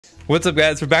What's up,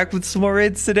 guys? We're back with some more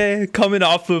raids today, coming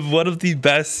off of one of the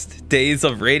best days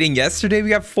of raiding. Yesterday we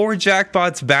got 4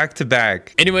 jackpots back to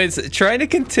back. Anyways, trying to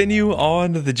continue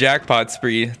on the jackpot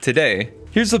spree today.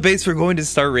 Here's the base we're going to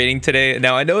start raiding today.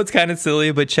 Now, I know it's kind of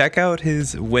silly, but check out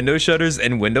his window shutters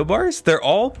and window bars. They're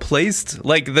all placed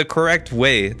like the correct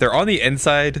way. They're on the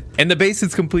inside, and the base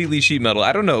is completely sheet metal.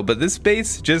 I don't know, but this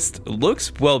base just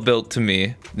looks well built to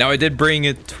me. Now, I did bring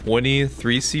a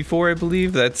 23 C4, I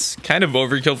believe. That's kind of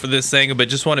overkill for this thing, but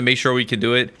just want to make sure we can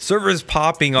do it. Server's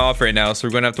popping off right now, so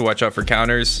we're going to have to watch out for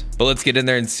counters. But let's get in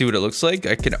there and see what it looks like.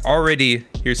 I can already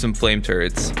hear some flame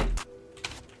turrets.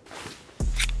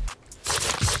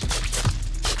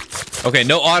 Okay,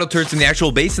 no auto turrets in the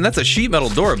actual base, and that's a sheet metal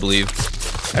door, I believe.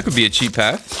 That could be a cheap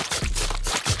path.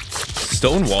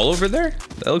 Stone wall over there?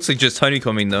 That looks like just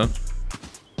honeycombing, though.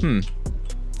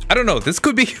 I don't know. This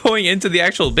could be going into the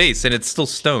actual base, and it's still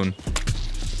stone.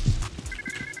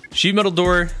 Sheet metal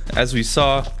door, as we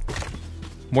saw.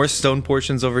 More stone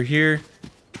portions over here.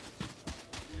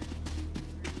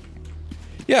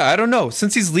 Yeah, I don't know.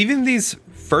 Since he's leaving these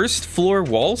first floor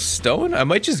walls stone, I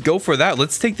might just go for that.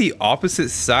 Let's take the opposite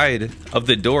side of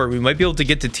the door. We might be able to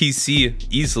get to TC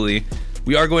easily.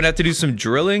 We are going to have to do some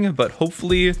drilling, but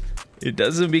hopefully it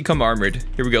doesn't become armored.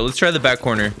 Here we go. Let's try the back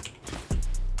corner.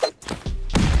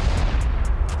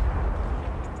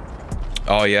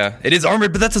 Oh yeah, it is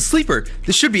armored, but that's a sleeper.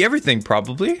 This should be everything,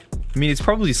 probably. I mean, it's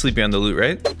probably sleeping on the loot,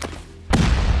 right?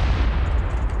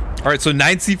 All right, so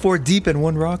 9 C4 deep and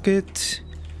 1 rocket.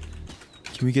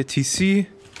 Can we get TC?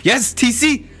 Yes,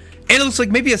 TC! And it looks like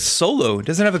maybe a solo. It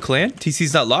doesn't have a clan.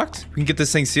 TC's not locked. We can get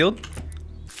this thing sealed.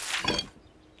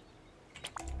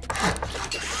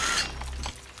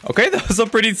 Okay, that was a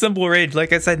pretty simple raid.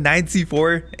 Like I said, 9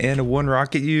 C4 and 1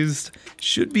 rocket used.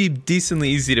 Should be decently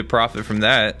easy to profit from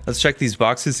that. Let's check these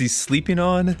boxes he's sleeping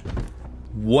on.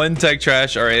 1 tech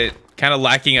trash. All right, kind of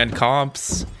lacking on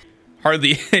comps.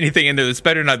 Hardly anything in there. This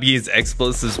better not be his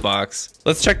explosives box.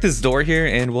 Let's check this door here,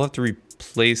 and we'll have to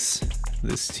replace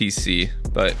this TC,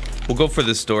 but we'll go for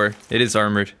this door. It is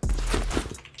armored.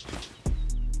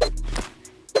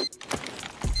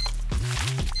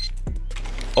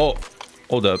 Oh,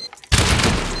 hold up.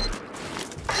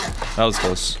 That was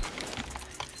close.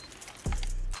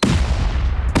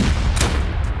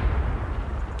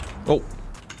 Oh,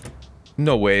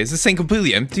 no way. Is this thing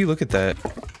completely empty? Look at that.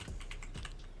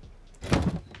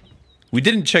 We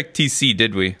didn't check TC,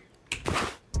 did we?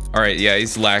 All right, yeah,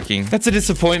 he's lacking. That's a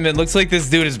disappointment. Looks like this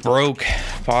dude is broke.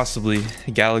 Possibly.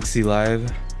 Galaxy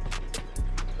Live.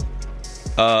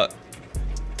 How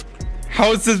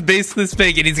is this base this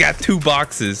big and he's got 2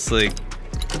 boxes? Like,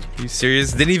 are you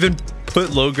serious? Didn't even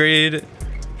put low grade,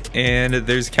 and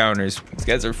there's counters. These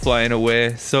guys are flying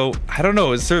away. So, I don't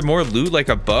know. Is there more loot like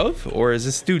above? Or is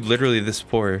this dude literally this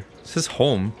poor? This is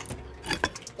home.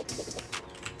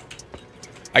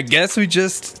 I guess we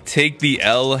just take the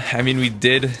L. I mean, we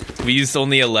used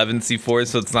only 11 C4,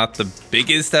 so it's not the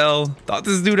biggest L. Thought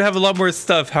this dude would have a lot more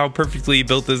stuff, how perfectly he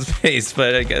built his base,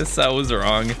 but I guess I was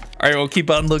wrong. All right, we'll keep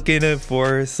on looking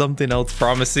for something else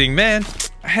promising. Man,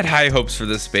 I had high hopes for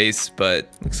this base,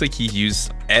 but looks like he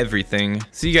used everything.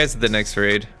 See you guys at the next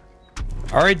raid.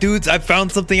 All right, dudes, I found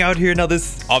something out here. Now,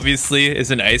 this obviously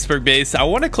is an iceberg base. I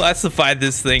want to classify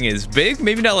this thing as big,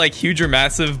 maybe not like huge or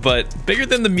massive, but bigger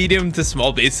than the medium to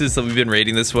small bases that we've been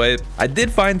raiding this way. I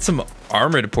did find some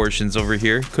armored portions over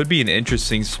here. Could be an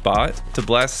interesting spot to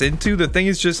blast into. The thing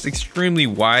is just extremely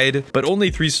wide, but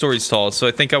only 3 stories tall. So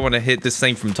I think I want to hit this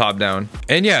thing from top down.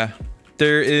 And yeah,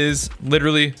 there is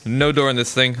literally no door in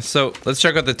this thing. So let's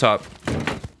check out the top.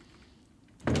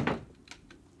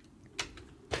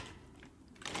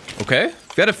 Okay,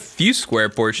 we've got a few square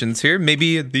portions here.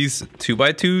 Maybe these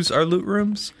 2x2s are loot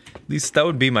rooms. At least that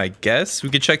would be my guess. We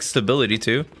could check stability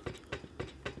too.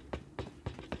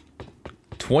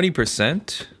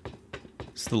 20%.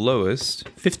 It's the lowest.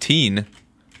 15.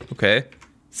 Okay.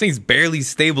 This thing's barely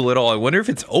stable at all. I wonder if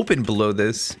it's open below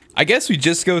this. I guess we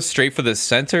just go straight for the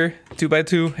center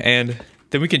 2x2, and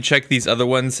then we can check these other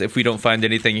ones if we don't find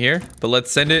anything here. But let's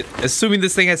send it, assuming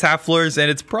this thing has half floors, and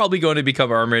it's probably going to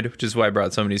become armored, which is why I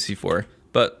brought so many C4.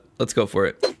 But let's go for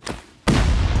it.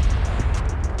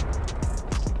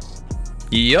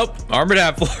 Yep, armored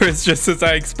half floors, just as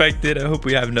I expected. I hope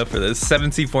we have enough for this.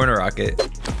 7 C4 and a rocket.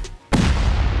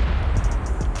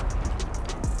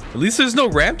 At least there's no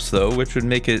ramps though, which would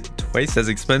make it twice as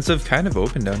expensive. Kind of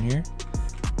open down here.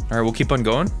 All right, we'll keep on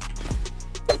going.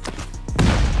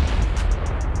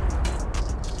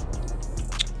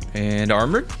 And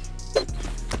armored.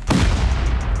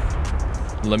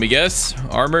 Let me guess,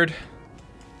 armored.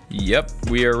 Yep,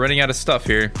 we are running out of stuff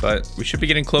here, but we should be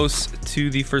getting close to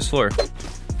the first floor.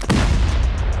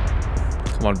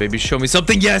 Come on, baby, show me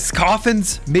something. Yes,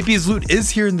 coffins. Maybe his loot is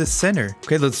here in the center.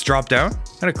 Okay, let's drop down.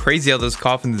 Kind of crazy how those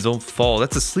coffins don't fall.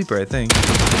 That's a sleeper, I think.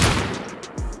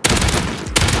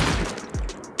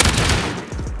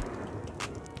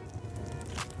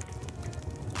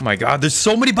 Oh my god, there's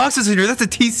so many boxes in here. That's a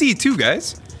TC too,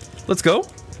 guys. Let's go.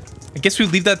 I guess we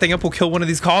leave that thing up. We'll kill one of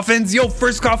these coffins. Yo,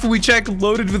 first coffin we check,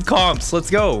 loaded with comps.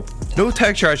 Let's go. No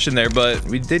tech trash in there, but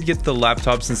we did get the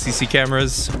laptops and CC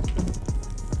cameras.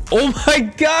 Oh my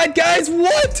god, guys,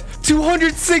 what?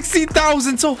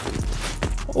 260,000. So,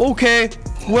 okay.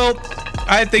 Well,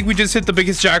 I think we just hit the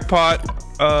biggest jackpot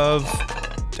of,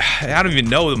 I don't even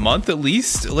know, the month at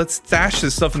least. Let's stash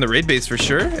this stuff in the raid base for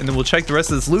sure, and then we'll check the rest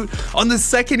of this loot on the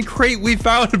second crate we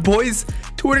found, boys.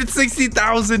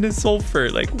 260,000 in sulfur.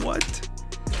 Like, what?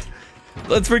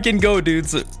 Let's freaking go,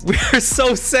 dudes. We are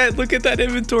so set. Look at that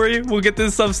inventory. We'll get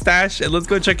this stuff stashed, and let's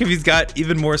go check if he's got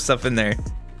even more stuff in there.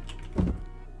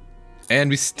 And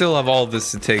we still have all of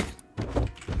this to take.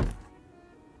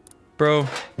 Bro,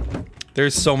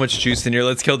 there's so much juice in here.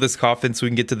 Let's kill this coffin so we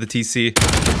can get to the TC.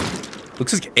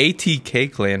 Looks like ATK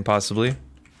clan, possibly.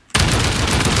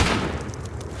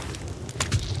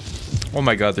 Oh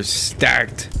my god, they're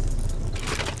stacked.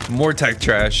 More tech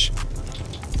trash.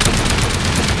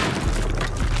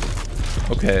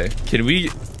 Okay, can we,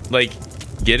 like,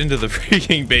 get into the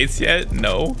freaking base yet?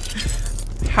 No.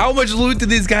 How much loot do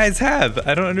these guys have?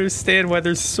 I don't understand why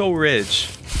they're so rich.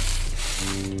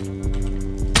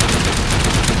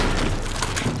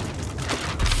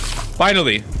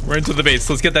 Finally, we're into the base.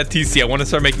 Let's get that TC. I want to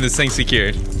start making this thing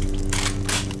secure.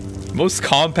 Most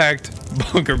compact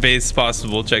bunker base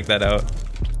possible. Check that out.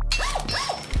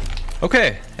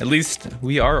 Okay, at least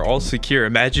we are all secure.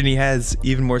 Imagine he has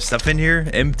even more stuff in here.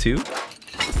 M2.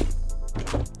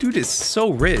 Dude is so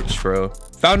rich, bro.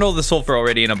 Found all the sulfur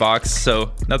already in a box,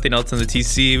 so nothing else in the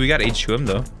TC. We got HQM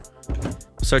though.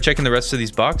 We'll start checking the rest of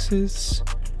these boxes.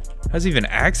 How does he even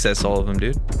access all of them,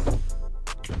 dude?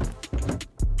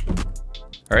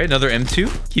 All right, another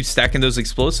M2. Keep stacking those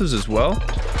explosives as well.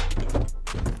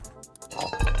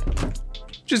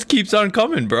 Just keeps on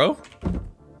coming, bro.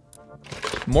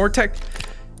 More tech.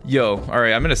 Yo, all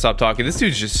right, I'm gonna stop talking. This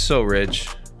dude's just so rich.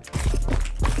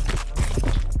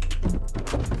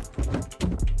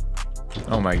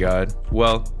 Oh my god.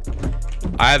 Well,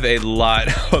 I have a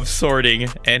lot of sorting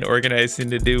and organizing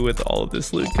to do with all of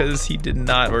this loot because he did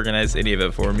not organize any of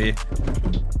it for me.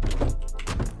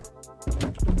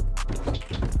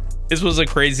 This was a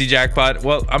crazy jackpot.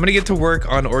 Well, I'm gonna get to work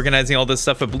on organizing all this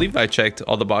stuff. I believe I checked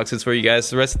all the boxes for you guys.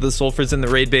 The rest of the sulfur's in the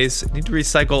raid base. Need to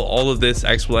recycle all of this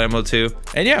explo ammo too.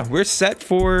 And yeah, we're set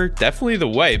for definitely the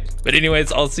wipe. But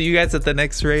anyways, I'll see you guys at the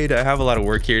next raid. I have a lot of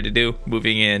work here to do.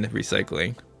 Moving in,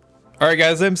 recycling. All right,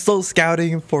 guys, I'm still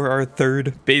scouting for our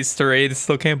third base to raid.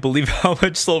 Still can't believe how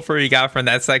much sulfur we got from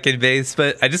that second base,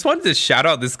 but I just wanted to shout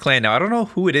out this clan. Now, I don't know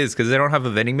who it is because they don't have a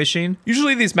vending machine.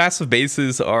 Usually these massive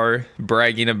bases are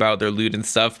bragging about their loot and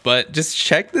stuff, but just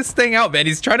check this thing out, man.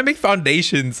 He's trying to make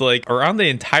foundations like around the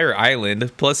entire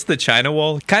island, plus the China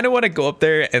wall. Kind of want to go up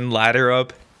there and ladder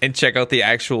up and check out the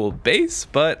actual base,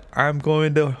 but I'm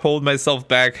going to hold myself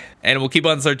back and we'll keep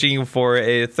on searching for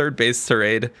a third base to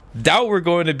raid. Doubt we're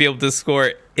going to be able to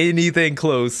score anything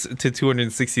close to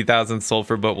 260,000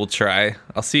 sulfur, but we'll try.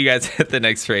 I'll see you guys at the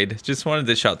next raid. Just wanted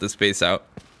to shout this base out.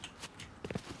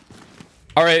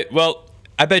 All right, well,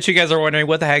 I bet you guys are wondering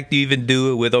what the heck do you even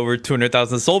do with over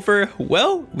 200,000 sulfur?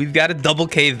 Well, we've got a double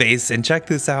cave base, and check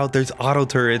this out. There's auto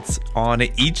turrets on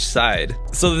each side.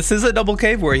 So this is a double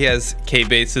cave where he has cave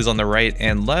bases on the right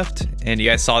and left, and you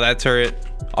guys saw that turret.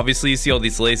 Obviously, you see all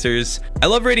these lasers. I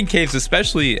love raiding caves,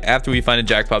 especially after we find a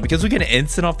jackpot, because we can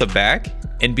instant off the back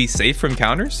and be safe from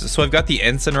counters. So I've got the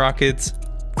instant rockets,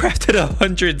 crafted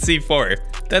 100 C4.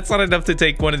 That's not enough to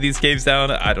take one of these caves down.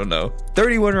 I don't know.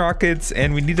 31 rockets,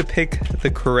 and we need to pick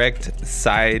the correct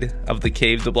side of the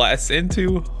cave to blast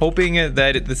into, hoping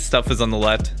that this stuff is on the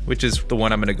left, which is the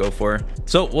one I'm gonna go for.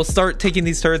 So we'll start taking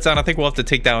these turrets down. I think we'll have to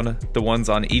take down the ones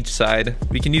on each side.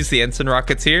 We can use the instant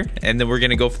rockets here, and then we're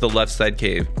gonna go for the left side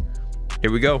cave.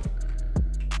 Here we go.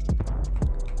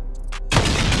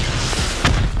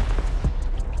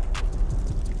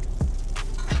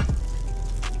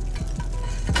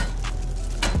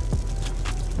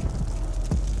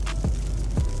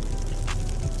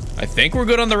 I think we're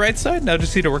good on the right side. Now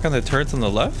just need to work on the turrets on the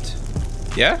left.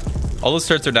 Yeah, all those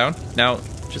turrets are down. Now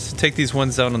just take these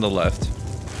ones down on the left.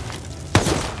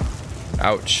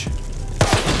 Ouch.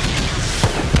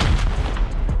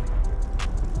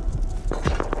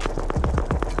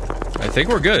 I think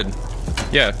we're good.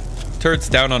 Yeah, turrets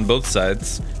down on both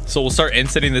sides. So we'll start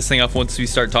insetting this thing off once we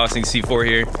start tossing C4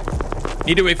 here.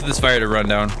 Need to wait for this fire to run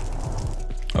down.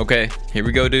 Okay, here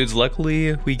we go, dudes.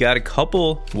 Luckily, we got a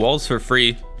couple walls for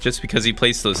free just because he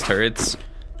placed those turrets.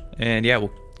 And yeah,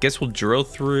 guess we'll drill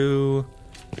through.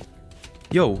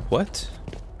 Yo, what?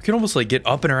 We can almost like get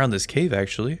up and around this cave,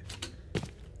 actually.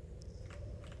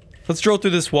 Let's drill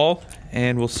through this wall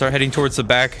and we'll start heading towards the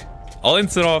back. I'll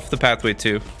instant off the pathway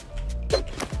too.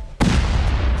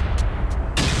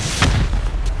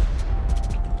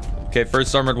 Okay,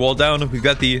 first armored wall down. We've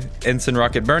got the ensign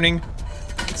rocket burning.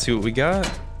 Let's see what we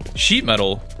got. Sheet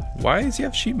metal. Why does he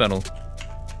have sheet metal?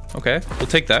 Okay, we'll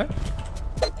take that.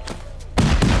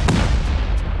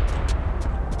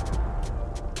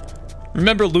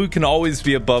 Remember, loot can always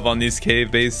be above on these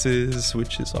cave bases,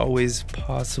 which is always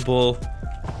possible.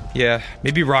 Yeah,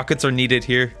 maybe rockets are needed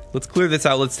here. Let's clear this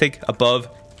out. Let's take above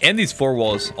and these 4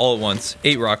 walls all at once.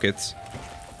 8 rockets.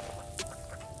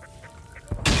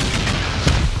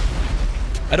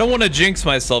 I don't want to jinx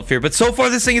myself here, but so far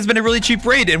this thing has been a really cheap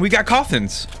raid, and we got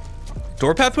coffins.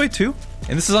 Door pathway too?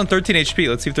 And this is on 13 HP.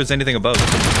 Let's see if there's anything above.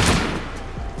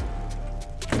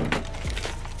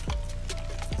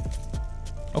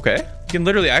 Okay, you can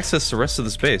literally access the rest of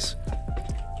the space.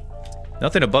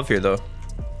 Nothing above here though.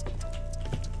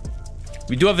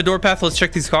 We do have a door path. Let's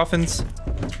check these coffins.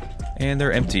 And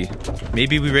they're empty.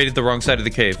 Maybe we raided the wrong side of the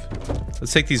cave.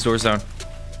 Let's take these doors down.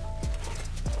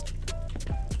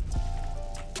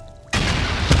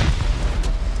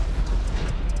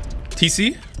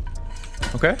 TC?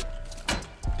 Okay.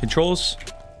 Controls.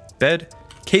 Bed.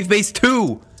 Cave base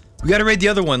 2! We gotta raid the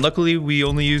other one. Luckily, we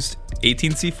only used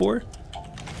 18 C4.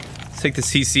 Let's take the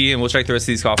CC and we'll check the rest of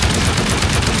these coffins.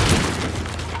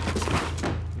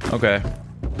 Okay.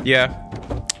 Yeah.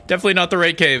 Definitely not the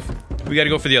right cave. We gotta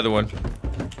go for the other one.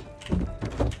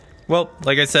 Well,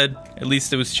 like I said, at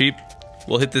least it was cheap.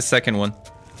 We'll hit this second one.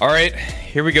 Alright,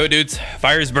 here we go, dudes.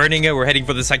 Fire's burning it. We're heading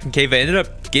for the second cave. I ended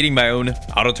up getting my own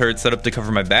auto turret set up to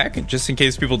cover my back, just in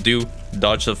case people do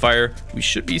dodge the fire. We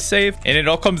should be safe. And it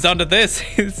all comes down to this.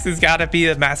 This has got to be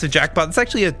a massive jackpot. It's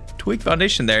actually a twig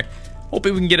foundation there.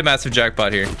 Hoping we can get a massive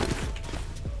jackpot here.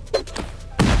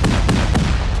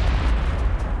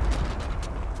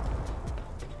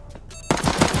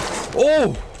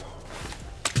 Oh!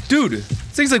 Dude, this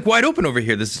thing's like wide open over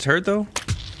here. This is turret though.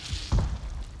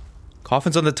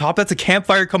 Coffins on the top. That's a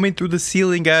campfire coming through the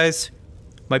ceiling, guys.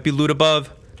 Might be loot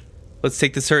above. Let's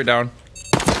take this turret down.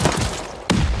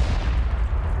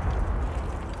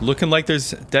 Looking like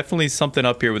there's definitely something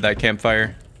up here with that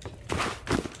campfire.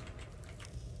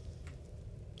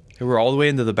 Okay, we're all the way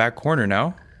into the back corner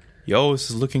now. Yo, this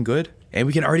is looking good. And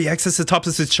we can already access the top.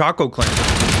 This is Choco Clan.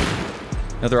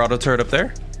 Another auto turret up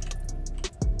there.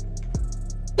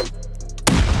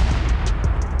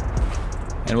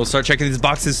 And we'll start checking these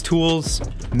boxes, tools,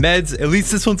 meds. At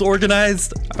least this one's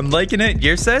organized. I'm liking it.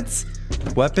 Gear sets,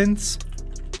 weapons.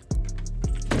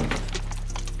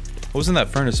 What was in that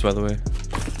furnace, by the way?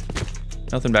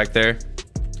 Nothing back there.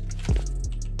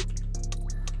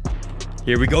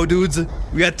 Here we go, dudes.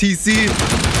 We got TC.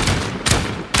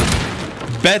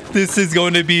 Bet this is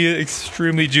going to be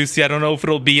extremely juicy. I don't know if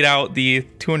it'll beat out the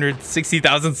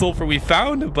 260,000 sulfur we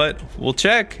found, but we'll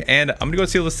check. And I'm gonna go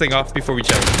seal this thing off before we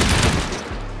check.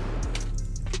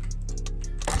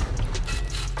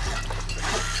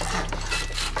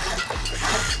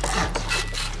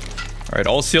 All right,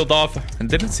 all sealed off. And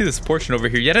didn't see this portion over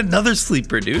here. Yet another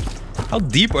sleeper, dude. How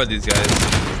deep are these guys?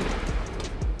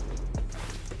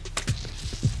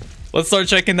 Let's start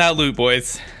checking that loot,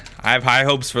 boys. I have high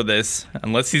hopes for this.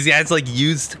 Unless these guys like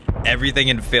used everything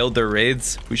and failed their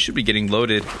raids, we should be getting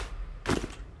loaded.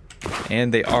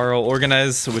 And they are all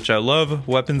organized, which I love.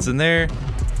 Weapons in there.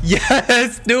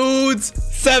 Yes, dudes!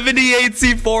 78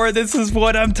 C4. This is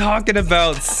what I'm talking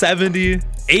about.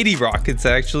 80 rockets,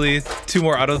 actually. 2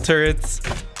 more auto turrets.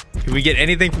 Can we get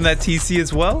anything from that TC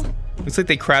as well? Looks like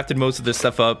they crafted most of their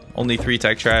stuff up. Only 3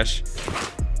 tech trash.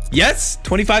 Yes!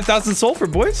 25,000 sulfur,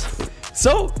 boys.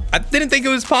 So, I didn't think it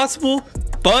was possible,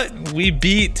 but we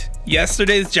beat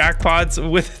yesterday's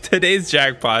jackpots with today's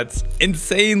jackpots.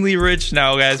 Insanely rich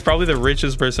now, guys. Probably the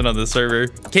richest person on the server.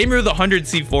 Came here with 100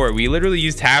 C4. We literally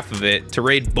used half of it to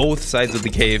raid both sides of the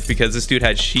cave because this dude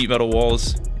had sheet metal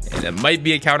walls. And it might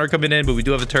be a counter coming in, but we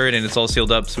do have a turret and it's all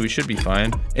sealed up, so we should be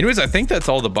fine. Anyways, I think that's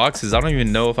all the boxes. I don't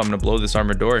even know if I'm gonna blow this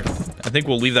armored door. I think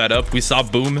we'll leave that up. We saw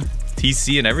boom,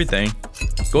 TC, and everything.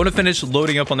 Going to finish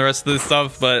loading up on the rest of this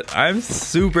stuff, but I'm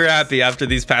super happy after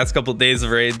these past couple days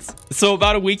of raids. So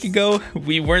about a week ago,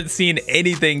 we weren't seeing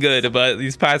anything good, but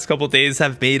these past couple days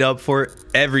have made up for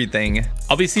everything.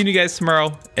 I'll be seeing you guys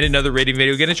tomorrow in another raiding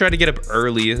video. Gonna try to get up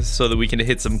early so that we can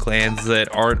hit some clans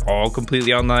that aren't all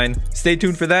completely online. Stay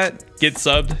tuned for that, get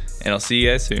subbed, and I'll see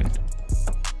you guys soon.